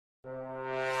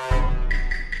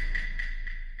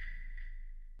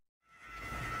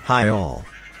Hi all.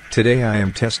 Today I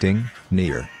am testing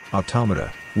Nier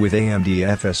Automata with AMD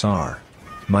FSR.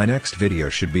 My next video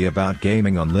should be about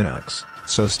gaming on Linux,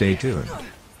 so stay tuned.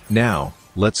 Now,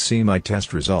 let's see my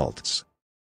test results.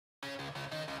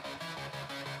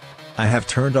 I have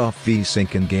turned off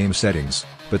VSync in game settings,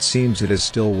 but seems it is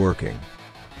still working.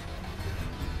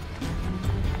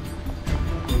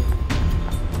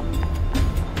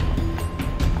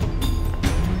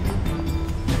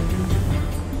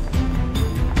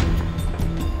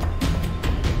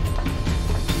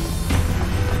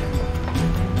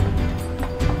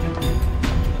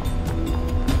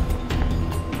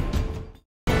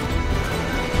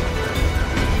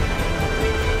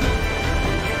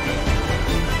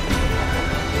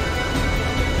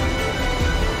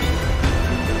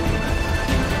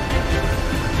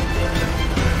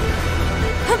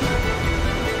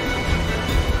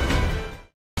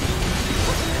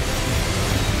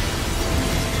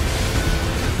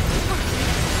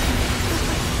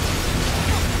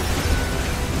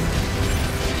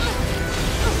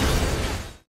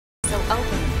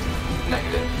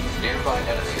 Negative. Nearby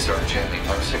enemies are jamming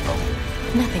our signal.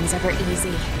 Nothing's ever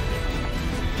easy.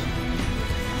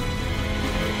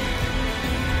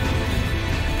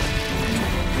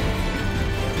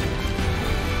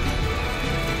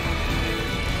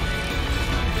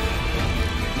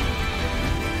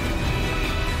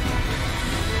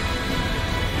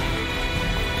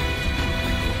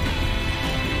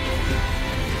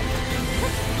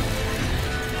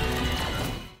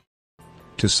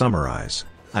 To summarize,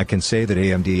 I can say that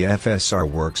AMD FSR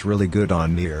works really good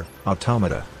on Nier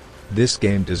Automata. This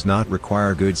game does not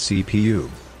require good CPU,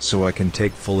 so I can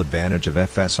take full advantage of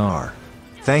FSR.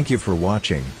 Thank you for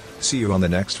watching, see you on the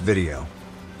next video.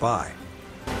 Bye.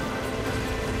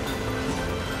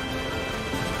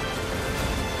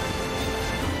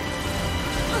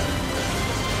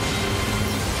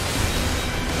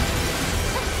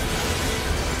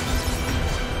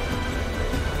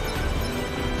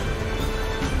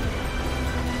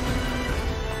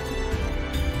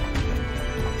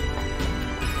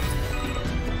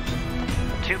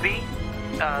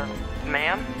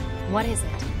 Ma'am? What is it?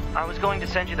 I was going to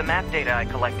send you the map data I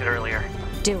collected earlier.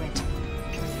 Do it.